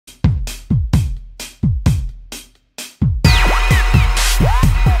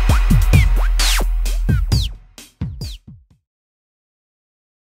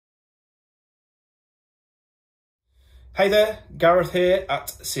Hey there, Gareth here at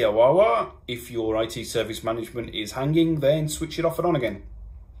SIOAAA. If your IT service management is hanging, then switch it off and on again.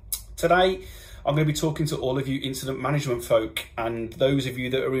 Today, I'm going to be talking to all of you incident management folk and those of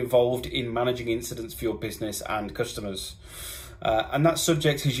you that are involved in managing incidents for your business and customers. And that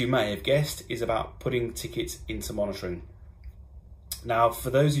subject, as you may have guessed, is about putting tickets into monitoring. Now,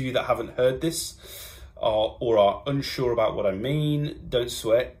 for those of you that haven't heard this or are unsure about what I mean, don't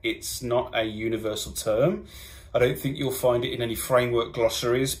sweat, it's not a universal term. I don't think you'll find it in any framework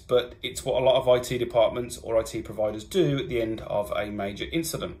glossaries, but it's what a lot of IT departments or IT providers do at the end of a major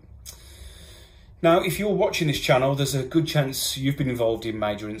incident. Now, if you're watching this channel, there's a good chance you've been involved in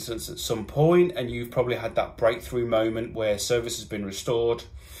major incidents at some point, and you've probably had that breakthrough moment where service has been restored,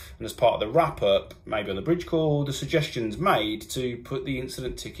 and as part of the wrap up, maybe on the bridge call, the suggestion's made to put the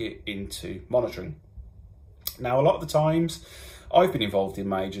incident ticket into monitoring. Now, a lot of the times, I've been involved in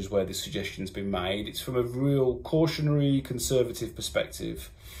majors where this suggestion's been made. It's from a real cautionary, conservative perspective.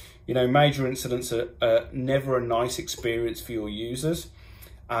 You know, major incidents are never a nice experience for your users,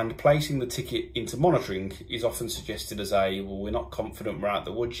 and placing the ticket into monitoring is often suggested as well, we're not confident we're out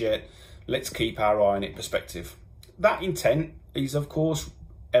the woods yet, let's keep our eye on it perspective. That intent is, of course,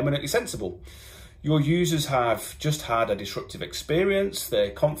 eminently sensible. Your users have just had a disruptive experience, their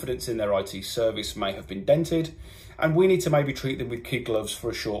confidence in their IT service may have been dented, and we need to maybe treat them with kid gloves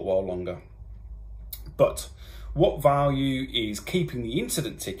for a short while longer. But what value is keeping the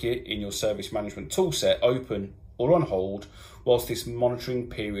incident ticket in your service management toolset open or on hold whilst this monitoring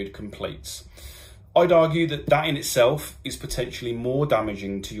period completes? I'd argue that that in itself is potentially more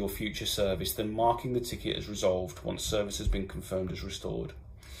damaging to your future service than marking the ticket as resolved once service has been confirmed as restored.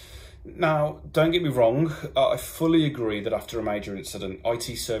 Now, don't get me wrong, I fully agree that after a major incident,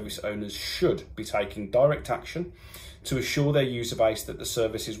 IT service owners should be taking direct action to assure their user base that the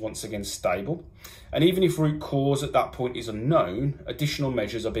service is once again stable. And even if root cause at that point is unknown, additional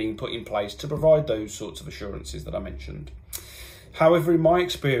measures are being put in place to provide those sorts of assurances that I mentioned. However, in my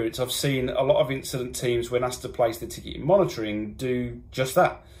experience, I've seen a lot of incident teams, when asked to place the ticket in monitoring, do just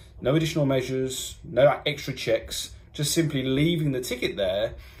that. No additional measures, no extra checks, just simply leaving the ticket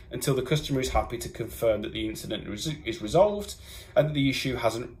there until the customer is happy to confirm that the incident is resolved and that the issue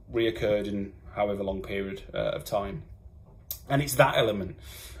hasn't reoccurred in however long period of time. And it's that element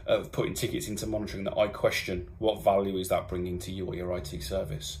of putting tickets into monitoring that I question. What value is that bringing to you or your IT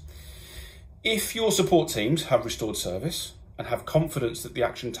service? If your support teams have restored service and have confidence that the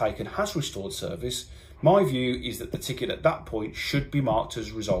action taken has restored service, my view is that the ticket at that point should be marked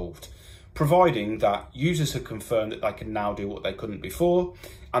as resolved, providing that users have confirmed that they can now do what they couldn't before,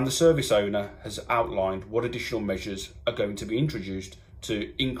 and the service owner has outlined what additional measures are going to be introduced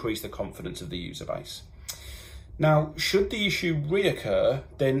to increase the confidence of the user base. Now, should the issue reoccur,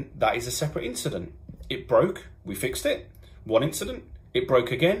 then that is a separate incident. It broke, we fixed it. One incident, it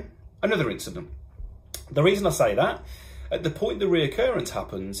broke again, another incident. The reason I say that, at the point the reoccurrence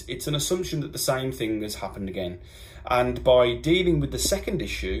happens, it's an assumption that the same thing has happened again. And by dealing with the second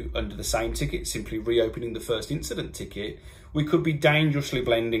issue under the same ticket, simply reopening the first incident ticket, we could be dangerously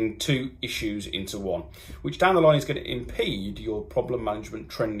blending two issues into one, which down the line is going to impede your problem management,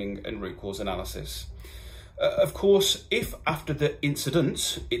 trending and root cause analysis. Of course, if after the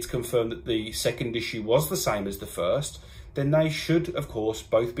incident, it's confirmed that the second issue was the same as the first, then they should, of course,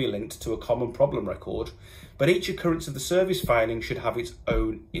 both be linked to a common problem record, but each occurrence of the service failing should have its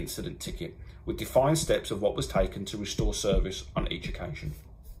own incident ticket, with defined steps of what was taken to restore service on each occasion.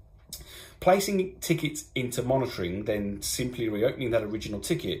 Placing tickets into monitoring, then simply reopening that original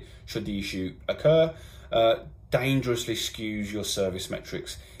ticket should the issue occur, dangerously skews your service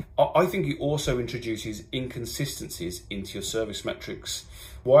metrics. I think it also introduces inconsistencies into your service metrics.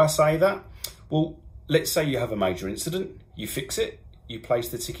 Why I say that? Well, let's say you have a major incident, you fix it, you place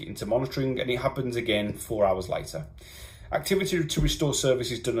the ticket into monitoring, and it happens again 4 hours later. Activity to restore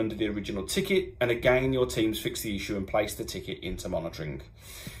service is done under the original ticket, and again your teams fix the issue and place the ticket into monitoring.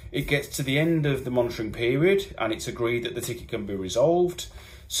 It gets to the end of the monitoring period and it's agreed that the ticket can be resolved.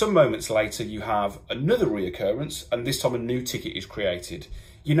 Some moments later you have another reoccurrence, and this time a new ticket is created.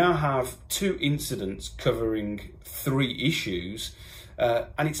 You now have two incidents covering three issues,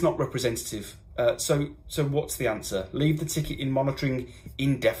 and it's not representative. So what's the answer? Leave the ticket in monitoring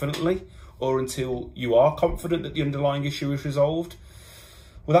indefinitely, or until you are confident that the underlying issue is resolved?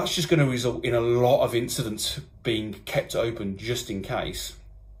 Well, that's just going to result in a lot of incidents being kept open just in case,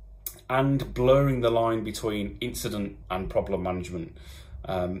 and blurring the line between incident and problem management.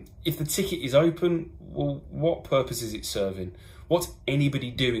 If the ticket is open, well, what purpose is it serving? What's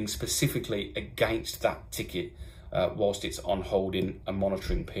anybody doing specifically against that ticket whilst it's on hold in a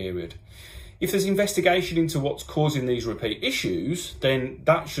monitoring period? If there's investigation into what's causing these repeat issues, then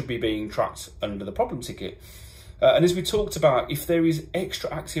that should be being tracked under the problem ticket. And as we talked about, if there is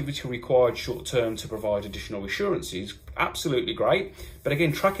extra activity required short term to provide additional assurances, absolutely great. But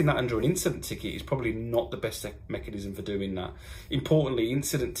again, tracking that under an incident ticket is probably not the best mechanism for doing that. Importantly,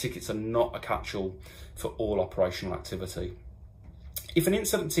 incident tickets are not a catch-all for all operational activity. If an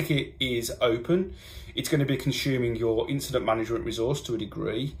incident ticket is open, it's going to be consuming your incident management resource to a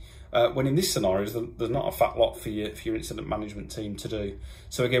degree, when in this scenario, there's not a fat lot for your incident management team to do.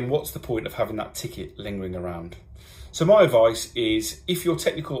 So again, what's the point of having that ticket lingering around? So my advice is, if your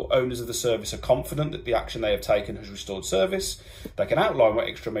technical owners of the service are confident that the action they have taken has restored service, they can outline what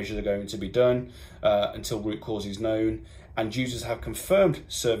extra measures are going to be done until root cause is known, and users have confirmed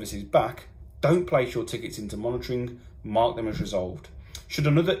service is back, don't place your tickets into monitoring, mark them as resolved. Should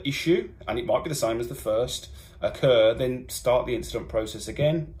another issue, and it might be the same as the first, occur, then start the incident process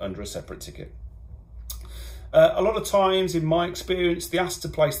again under a separate ticket. A lot of times, in my experience, the ask to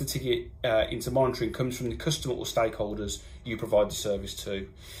place the ticket into monitoring comes from the customer or stakeholders you provide the service to.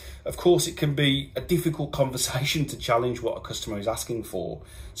 Of course, it can be a difficult conversation to challenge what a customer is asking for.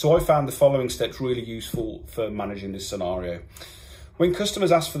 So I found the following steps really useful for managing this scenario. When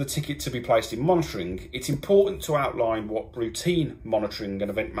customers ask for the ticket to be placed in monitoring, it's important to outline what routine monitoring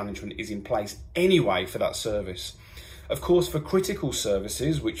and event management is in place anyway for that service. Of course, for critical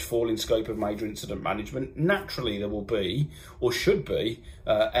services which fall in scope of major incident management, naturally there will be, or should be,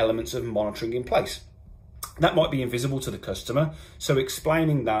 elements of monitoring in place. That might be invisible to the customer, so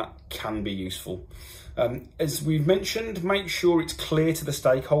explaining that can be useful. As we've mentioned, make sure it's clear to the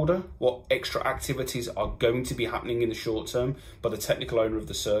stakeholder what extra activities are going to be happening in the short term by the technical owner of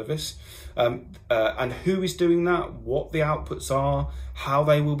the service, and who is doing that, what the outputs are, how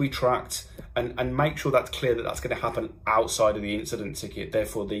they will be tracked, and make sure that's clear that that's going to happen outside of the incident ticket.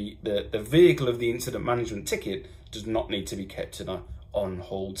 Therefore, the vehicle of the incident management ticket does not need to be kept in an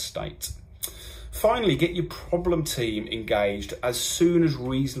on-hold state. Finally, get your problem team engaged as soon as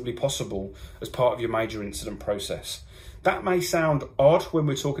reasonably possible as part of your major incident process. That may sound odd when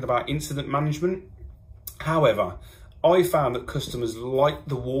we're talking about incident management. However, I found that customers like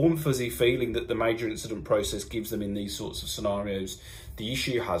the warm, fuzzy feeling that the major incident process gives them in these sorts of scenarios. The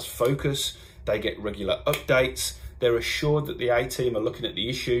issue has focus, they get regular updates, they're assured that the A team are looking at the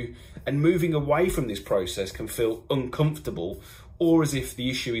issue, and moving away from this process can feel uncomfortable or as if the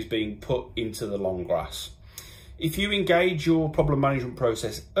issue is being put into the long grass. If you engage your problem management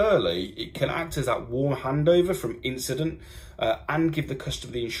process early, it can act as that warm handover from incident and give the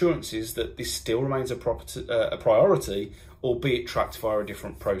customer the assurances that this still remains a priority, albeit tracked via a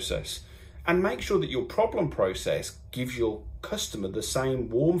different process. And make sure that your problem process gives your customer the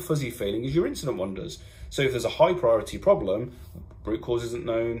same warm, fuzzy feeling as your incident one does. So if there's a high priority problem, root cause isn't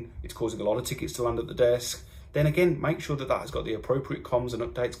known, it's causing a lot of tickets to land at the desk, then again, make sure that that has got the appropriate comms and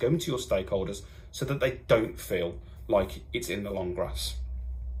updates going to your stakeholders so that they don't feel like it's in the long grass.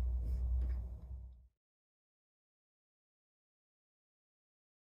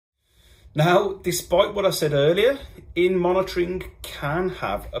 Now, despite what I said earlier, in monitoring can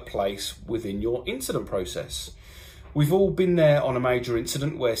have a place within your incident process. We've all been there on a major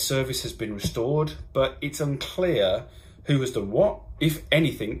incident where service has been restored, but it's unclear who has done what, if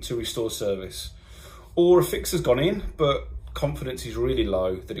anything, to restore service. Or a fix has gone in, but confidence is really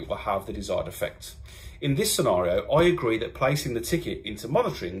low that it will have the desired effect. In this scenario, I agree that placing the ticket into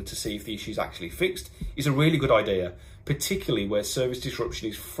monitoring to see if the issue is actually fixed is a really good idea, particularly where service disruption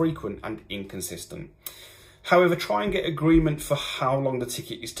is frequent and inconsistent. However, try and get agreement for how long the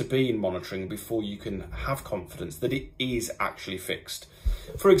ticket is to be in monitoring before you can have confidence that it is actually fixed.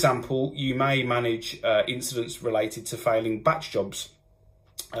 For example, you may manage incidents related to failing batch jobs.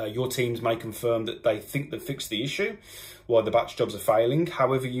 Your teams may confirm that they think they've fixed the issue while the batch jobs are failing.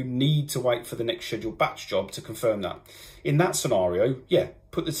 However, you need to wait for the next scheduled batch job to confirm that. In that scenario,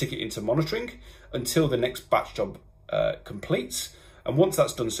 put the ticket into monitoring until the next batch job completes. And once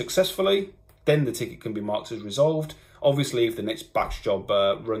that's done successfully, then the ticket can be marked as resolved. Obviously, if the next batch job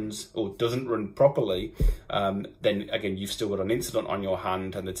runs or doesn't run properly, then again, you've still got an incident on your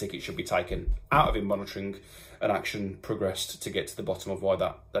hand and the ticket should be taken out of in monitoring and action progressed to get to the bottom of why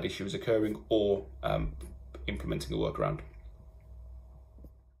that issue is occurring, or implementing a workaround.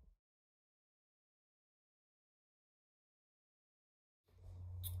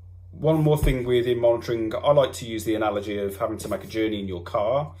 One more thing within monitoring, I like to use the analogy of having to make a journey in your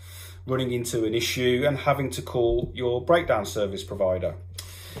car, running into an issue and having to call your breakdown service provider.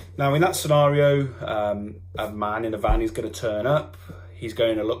 Now in that scenario, a man in a van is going to turn up. He's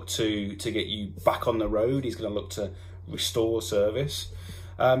going to look to get you back on the road. He's going to look to restore service.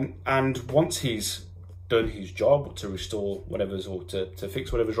 And once he's done his job to restore whatever's, or to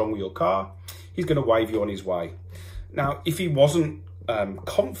fix whatever's wrong with your car, he's going to wave you on his way. Now, if he wasn't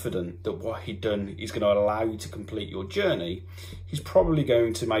confident that what he'd done is going to allow you to complete your journey, he's probably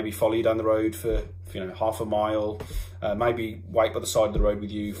going to maybe follow you down the road for half a mile, maybe wait by the side of the road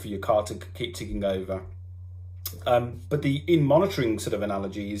with you for your car to keep ticking over. But the in monitoring sort of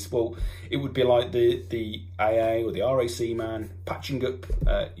analogy is, well, it would be like the AA or the RAC man patching up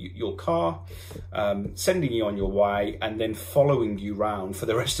your car, sending you on your way, and then following you round for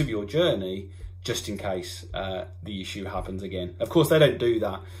the rest of your journey, just in case the issue happens again. Of course, they don't do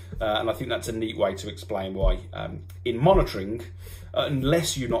that, and I think that's a neat way to explain why in monitoring,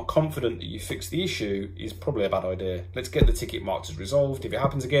 unless you're not confident that you fixed the issue, is probably a bad idea. Let's get the ticket marked as resolved. If it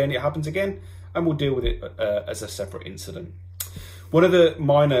happens again, it happens again, and we'll deal with it as a separate incident. One other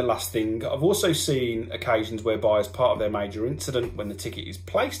minor last thing, I've also seen occasions whereby, as part of their major incident, when the ticket is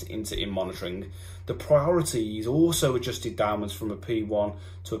placed into in monitoring, the priority is also adjusted downwards from a P1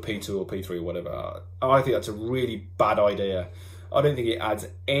 to a P2 or P3 or whatever. I think that's a really bad idea. I don't think it adds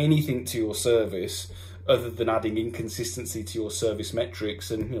anything to your service other than adding inconsistency to your service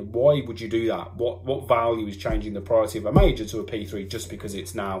metrics. And why would you do that? What value is changing the priority of a major to a P3 just because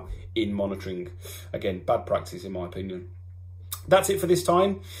it's now in monitoring? Again, bad practice in my opinion. That's it for this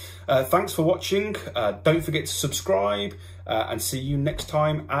time. Thanks for watching. Don't forget to subscribe, and see you next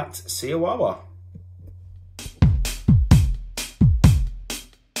time at SIOAOA.